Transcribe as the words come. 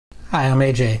Hi, I'm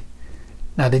AJ.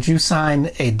 Now, did you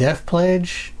sign a death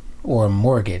pledge or a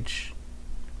mortgage?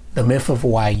 The myth of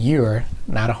why you're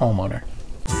not a homeowner.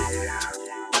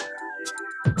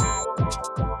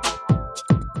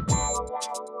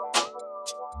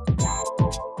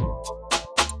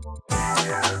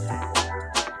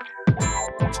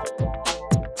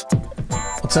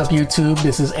 What's up, YouTube?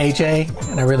 This is AJ,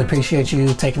 and I really appreciate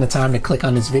you taking the time to click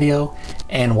on this video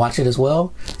and watch it as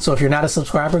well. So if you're not a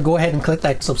subscriber, go ahead and click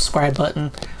that subscribe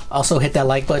button. Also hit that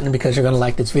like button because you're going to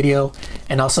like this video,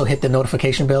 and also hit the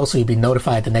notification bell so you'll be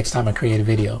notified the next time I create a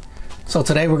video. So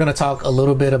today we're going to talk a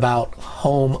little bit about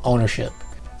home ownership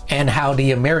and how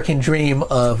the American dream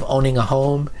of owning a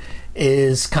home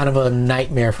is kind of a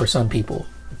nightmare for some people.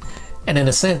 And in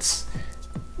a sense,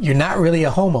 you're not really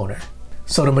a homeowner.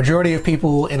 So the majority of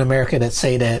people in America that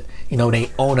say that,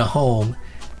 they own a home,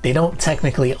 they don't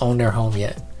technically own their home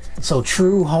yet. So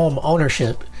true home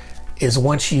ownership is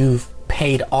once you've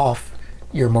paid off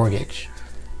your mortgage.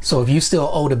 So if you still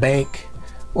owe the bank,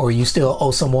 or you still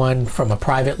owe someone from a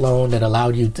private loan that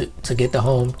allowed you to get the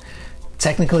home,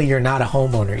 technically you're not a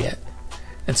homeowner yet.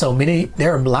 And so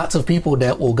there are lots of people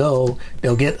that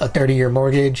they'll get a 30-year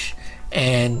mortgage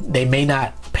and they may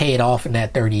not pay it off in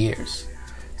that 30 years.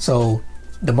 So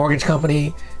the mortgage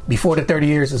company, before the 30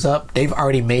 years is up, they've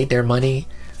already made their money.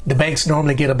 The banks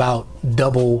normally get about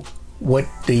double what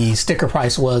the sticker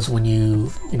price was when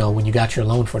you got your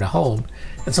loan for the home.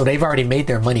 And so they've already made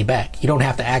their money back. You don't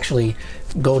have to actually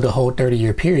go the whole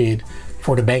 30-year period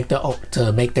for the bank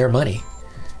to make their money.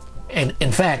 And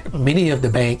in fact, many of the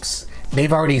banks,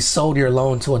 they've already sold your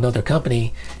loan to another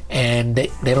company and they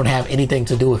don't have anything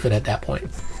to do with it at that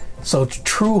point. So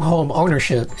true home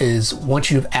ownership is once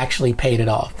you've actually paid it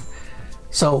off.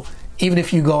 So even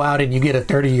if you go out and you get a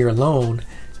 30-year loan,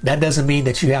 that doesn't mean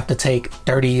that you have to take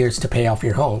 30 years to pay off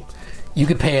your home. You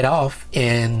could pay it off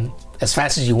in as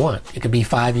fast as you want. It could be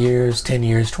 5 years, 10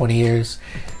 years, 20 years.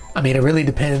 I mean, it really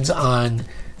depends on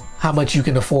how much you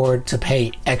can afford to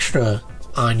pay extra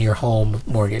on your home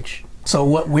mortgage. So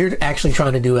what we're actually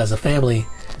trying to do as a family,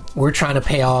 we're trying to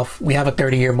pay off, we have a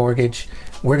 30-year mortgage.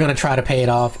 We're going to try to pay it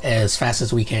off as fast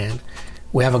as we can.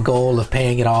 We have a goal of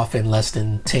paying it off in less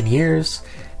than 10 years.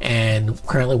 And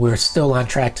currently we're still on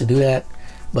track to do that.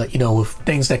 But, with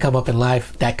things that come up in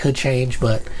life, that could change.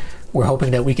 But we're hoping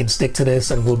that we can stick to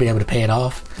this and we'll be able to pay it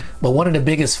off. But one of the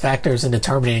biggest factors in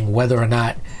determining whether or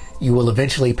not you will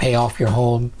eventually pay off your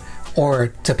home or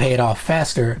to pay it off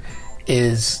faster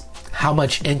is how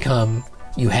much income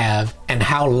you have and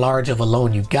how large of a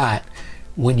loan you got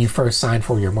when you first signed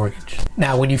for your mortgage.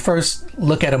 Now, when you first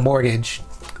look at a mortgage,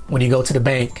 when you go to the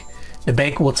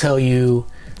bank will tell you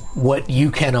what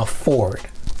you can afford.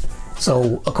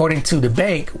 So according to the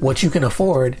bank, what you can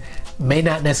afford may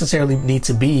not necessarily need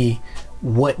to be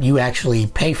what you actually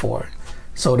pay for.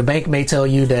 So the bank may tell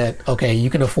you that, okay, you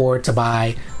can afford to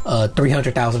buy a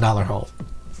 $300,000 home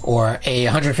or a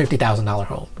 $150,000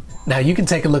 home. Now you can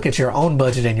take a look at your own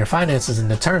budget and your finances and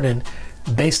determine,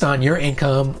 based on your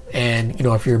income and,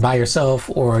 if you're by yourself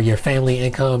or your family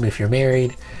income, if you're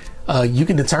married, you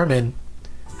can determine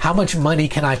how much money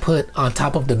can I put on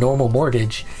top of the normal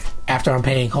mortgage after I'm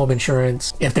paying home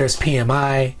insurance. If there's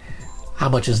PMI, how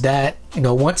much is that?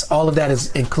 Once all of that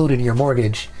is included in your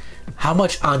mortgage, how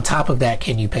much on top of that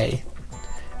can you pay?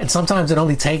 And sometimes it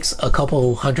only takes a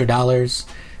couple $100s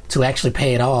to actually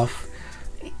pay it off,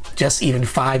 just even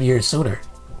 5 years sooner.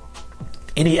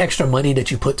 Any extra money that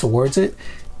you put towards it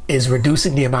is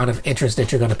reducing the amount of interest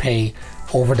that you're going to pay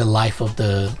over the life of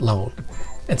the loan.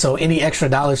 And so any extra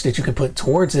dollars that you can put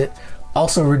towards it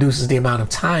also reduces the amount of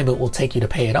time it will take you to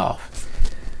pay it off.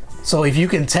 So if you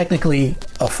can technically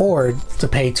afford to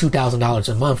pay $2,000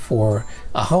 a month for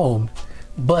a home,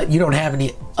 but you don't have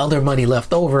any other money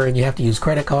left over and you have to use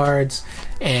credit cards,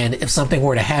 and if something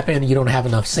were to happen, you don't have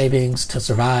enough savings to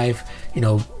survive,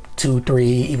 2, 3,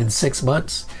 even 6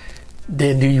 months,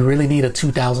 then do you really need a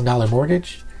 $2,000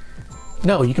 mortgage?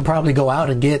 No, you can probably go out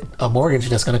and get a mortgage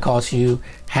that's going to cost you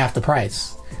half the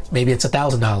price. Maybe it's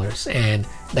 $1,000, and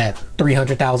that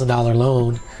 $300,000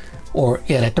 loan,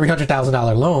 that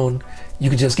 $300,000 loan, you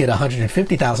could just get a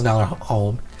 $150,000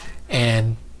 home,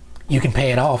 and you can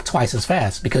pay it off twice as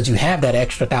fast because you have that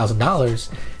extra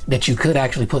 $1,000 that you could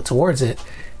actually put towards it.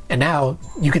 And now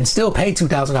you can still pay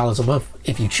 $2,000 a month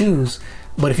if you choose,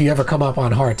 but if you ever come up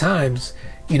on hard times,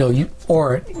 if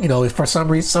for some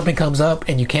reason something comes up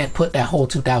and you can't put that whole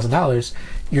 $2,000,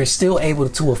 you're still able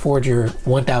to afford your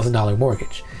 $1,000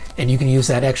 mortgage. And you can use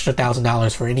that extra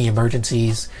 $1,000 for any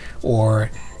emergencies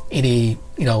or any,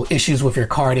 issues with your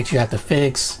car that you have to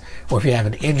fix, or if you have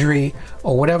an injury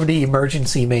or whatever the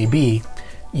emergency may be,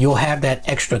 you'll have that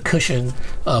extra cushion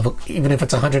of, even if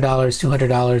it's $100,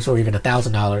 $200, or even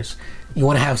 $1,000, you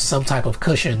want to have some type of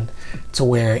cushion to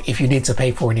where if you need to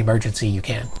pay for an emergency, you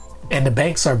can. And the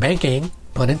banks are banking,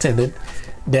 pun intended,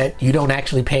 that you don't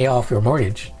actually pay off your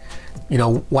mortgage. You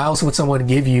know, why else would someone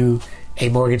give you a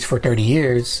mortgage for 30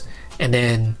 years and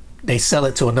then they sell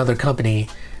it to another company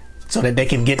so that they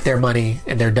can get their money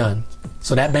and they're done?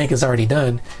 So that bank is already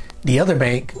done. The other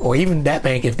bank, or even that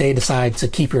bank, if they decide to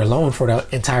keep your loan for the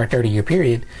entire 30-year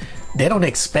period, they don't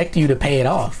expect you to pay it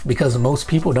off, because most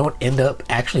people don't end up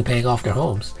actually paying off their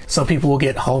homes. Some people will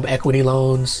get home equity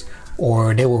loans,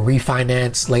 or they will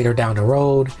refinance later down the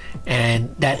road,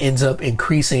 and that ends up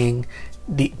increasing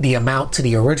the amount to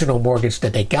the original mortgage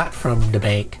that they got from the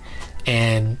bank,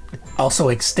 and also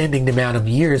extending the amount of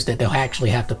years that they'll actually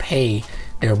have to pay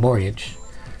their mortgage.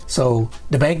 So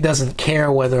the bank doesn't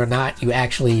care whether or not you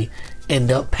actually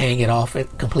end up paying it off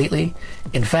completely.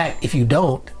 In fact, if you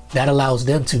don't, that allows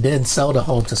them to then sell the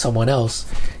home to someone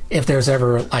else if there's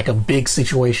ever like a big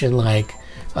situation like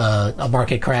a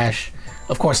market crash.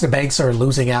 Of course, the banks are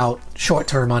losing out short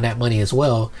term on that money as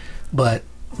well, but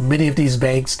many of these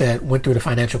banks that went through the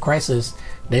financial crisis,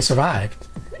 they survived,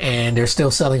 and they're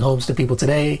still selling homes to people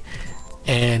today,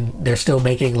 and they're still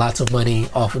making lots of money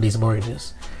off of these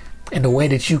mortgages. And the way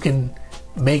that you can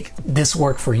make this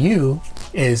work for you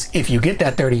is, if you get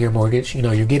that 30-year mortgage, you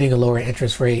know, you're getting a lower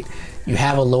interest rate, you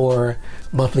have a lower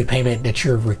monthly payment that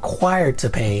you're required to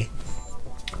pay,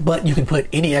 but you can put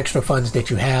any extra funds that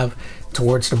you have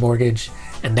towards the mortgage,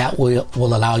 and that will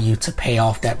allow you to pay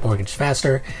off that mortgage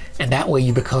faster, and that way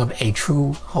you become a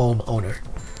true home owner.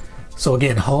 So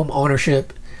again, home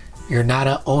ownership, you're not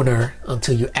an owner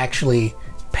until you actually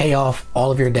pay off all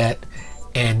of your debt,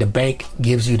 and the bank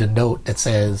gives you the note that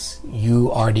says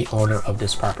you are the owner of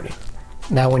this property.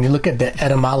 Now, when you look at the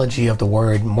etymology of the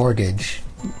word mortgage,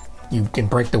 you can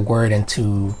break the word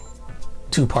into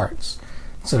two parts.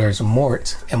 So there's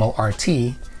mort,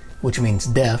 M-O-R-T, which means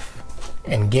death,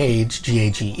 and gage,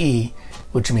 G-A-G-E,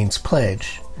 which means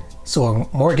pledge. So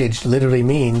a mortgage literally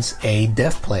means a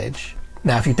death pledge.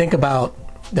 Now, if you think about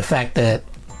the fact that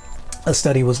a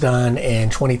study was done in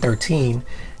 2013,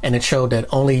 and it showed that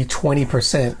only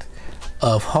 20%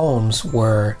 of homes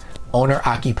were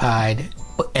owner-occupied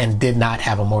and did not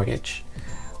have a mortgage.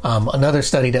 Another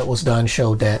study that was done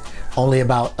showed that only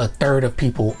about a third of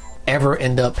people ever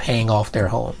end up paying off their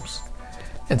homes.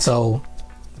 And so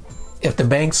if the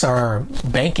banks are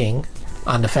banking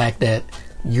on the fact that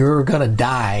you're gonna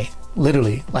die,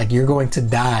 literally, like you're going to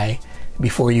die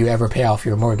before you ever pay off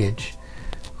your mortgage,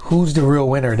 who's the real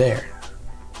winner there?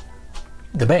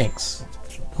 The banks.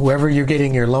 Whoever you're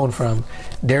getting your loan from,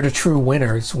 they're the true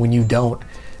winners when you don't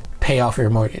pay off your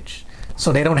mortgage.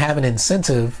 So they don't have an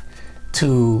incentive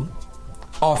to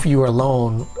offer you a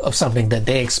loan of something that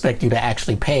they expect you to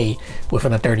actually pay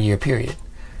within a 30-year period.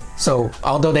 So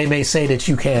although they may say that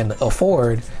you can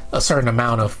afford a certain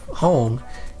amount of home,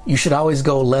 you should always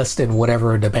go less than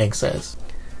whatever the bank says.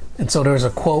 And so there's a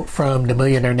quote from The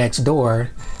Millionaire Next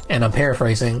Door, and I'm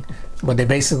paraphrasing, but they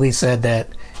basically said that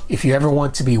if you ever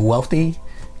want to be wealthy,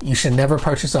 you should never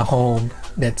purchase a home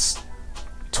that's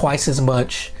twice as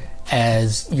much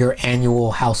as your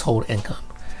annual household income.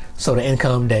 So the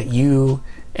income that you,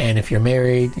 and if you're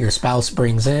married, your spouse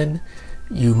brings in,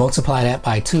 you multiply that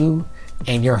by 2,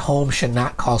 and your home should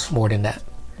not cost more than that.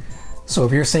 So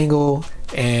if you're single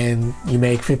and you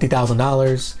make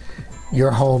 $50,000,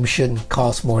 your home shouldn't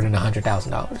cost more than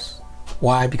 $100,000.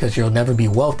 Why? Because you'll never be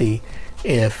wealthy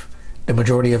if the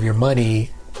majority of your money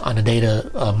on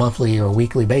a monthly or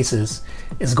weekly basis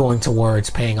is going towards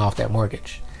paying off that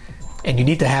mortgage. And you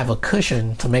need to have a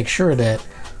cushion to make sure that,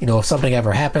 you know, if something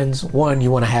ever happens, 1, you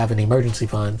want to have an emergency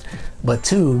fund, but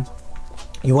 2,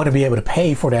 you want to be able to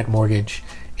pay for that mortgage,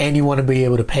 and you want to be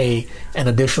able to pay an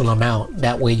additional amount.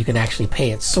 That way you can actually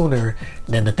pay it sooner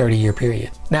than the 30-year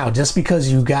period. Now, just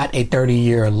because you got a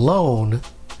 30-year loan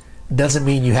doesn't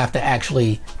mean you have to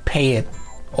actually pay it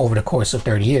over the course of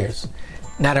 30 years.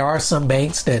 Now, there are some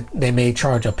banks that they may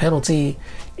charge a penalty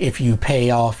if you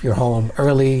pay off your home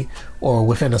early or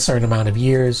within a certain amount of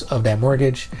years of that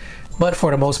mortgage. But for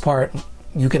the most part,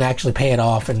 you can actually pay it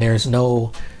off, and there's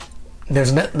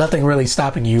nothing really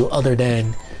stopping you other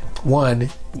than, 1,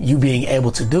 you being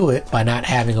able to do it by not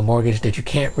having a mortgage that you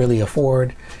can't really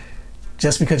afford.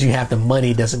 Just because you have the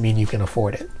money doesn't mean you can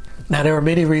afford it. Now, there are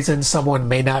many reasons someone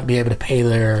may not be able to pay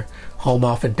their home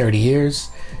off in 30 years.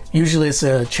 Usually it's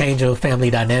a change of family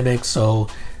dynamics. So,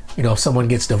 you know, if someone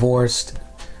gets divorced,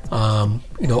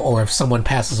 you know, or if someone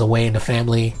passes away in the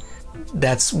family,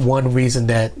 that's one reason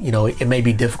that, you know, it may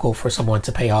be difficult for someone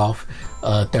to pay off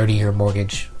a 30-year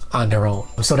mortgage on their own.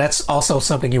 So that's also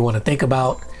something you want to think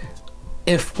about.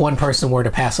 If one person were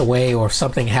to pass away, or if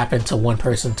something happened to one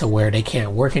person to where they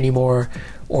can't work anymore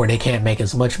or they can't make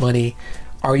as much money,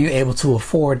 are you able to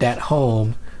afford that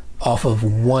home off of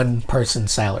one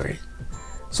person's salary?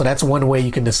 So that's one way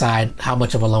you can decide how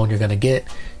much of a loan you're going to get.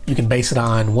 You can base it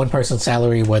on one person's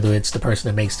salary, whether it's the person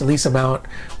that makes the least amount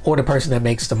or the person that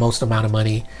makes the most amount of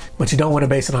money. But you don't want to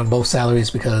base it on both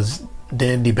salaries, because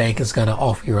then the bank is going to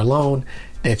offer you a loan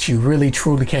that you really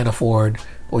truly can't afford,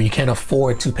 or you can't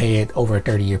afford to pay it over a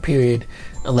 30-year period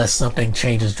unless something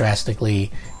changes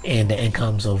drastically in the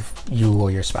incomes of you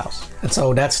or your spouse. And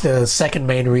so that's the second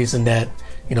main reason that,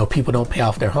 you know, people don't pay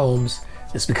off their homes.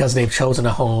 It's because they've chosen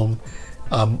a home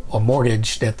or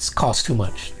mortgage that's cost too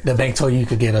much. The bank told you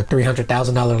could get a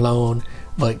 $300,000 loan,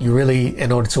 but you really,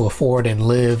 in order to afford and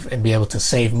live and be able to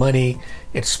save money,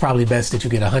 it's probably best that you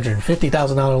get a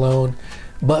 $150,000 loan.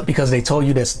 But because they told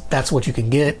you that's what you can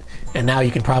get, and now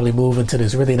you can probably move into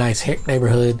this really nice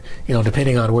neighborhood, you know,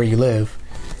 depending on where you live.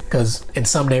 Because in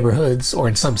some neighborhoods or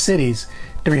in some cities,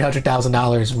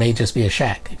 $300,000 may just be a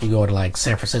shack. If you go to like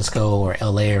San Francisco or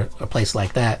LA or a place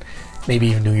like that, maybe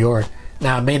even New York.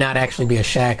 Now, it may not actually be a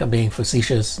shack. I'm being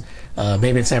facetious.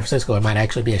 Maybe in San Francisco, it might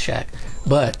actually be a shack.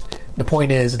 But the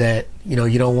point is that, you know,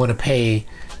 you don't want to pay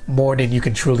more than you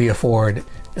can truly afford,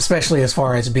 especially as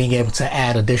far as being able to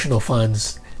add additional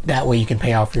funds. That way you can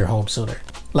pay off your home sooner.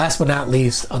 Last but not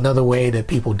least, another way that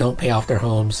people don't pay off their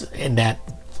homes in that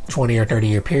 20 or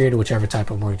 30-year period, whichever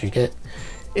type of mortgage you get,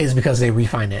 is because they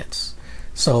refinance.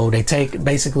 So they take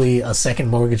basically a second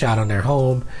mortgage out on their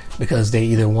home because they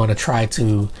either want to try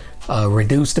to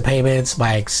reduce the payments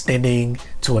by extending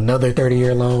to another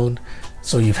 30-year loan.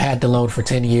 So you've had the loan for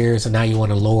 10 years and now you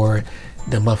want to lower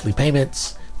the monthly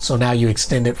payments. So now you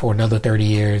extend it for another 30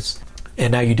 years.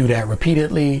 And now you do that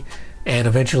repeatedly, and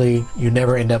eventually you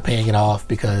never end up paying it off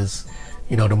because,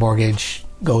 you know, the mortgage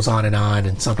goes on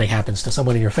and something happens to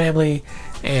someone in your family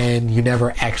and you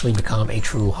never actually become a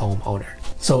true homeowner.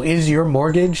 So is your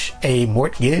mortgage a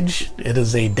mortgage? It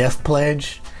is a death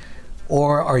pledge?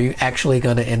 Or are you actually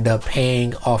going to end up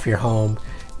paying off your home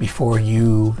before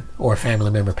you or a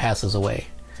family member passes away?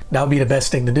 That would be the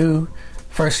best thing to do.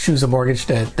 First, choose a mortgage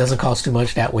that doesn't cost too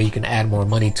much. That way you can add more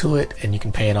money to it and you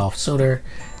can pay it off sooner.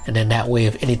 And then that way,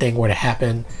 if anything were to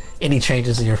happen, any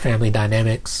changes in your family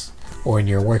dynamics or in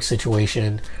your work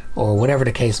situation or whatever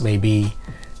the case may be,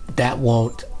 that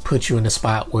won't put you in a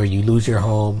spot where you lose your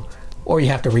home or you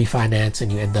have to refinance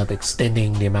and you end up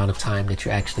extending the amount of time that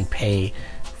you actually pay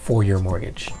for your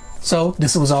mortgage. So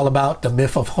this was all about the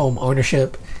myth of home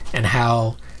ownership and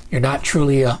how you're not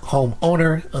truly a home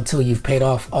owner until you've paid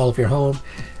off all of your home.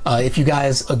 If you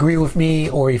guys agree with me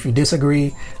or if you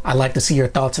disagree, I'd like to see your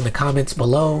thoughts in the comments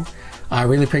below. I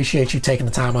really appreciate you taking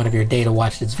the time out of your day to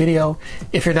watch this video.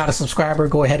 If you're not a subscriber,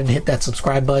 go ahead and hit that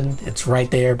subscribe button. It's right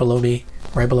there below me,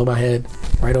 right below my head,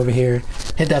 right over here.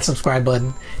 Hit that subscribe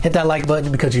button. Hit that like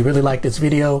button because you really like this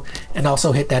video, and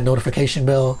also hit that notification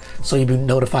bell so you'll be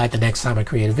notified the next time I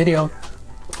create a video.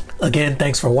 Again,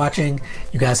 thanks for watching.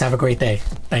 You guys have a great day.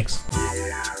 Thanks.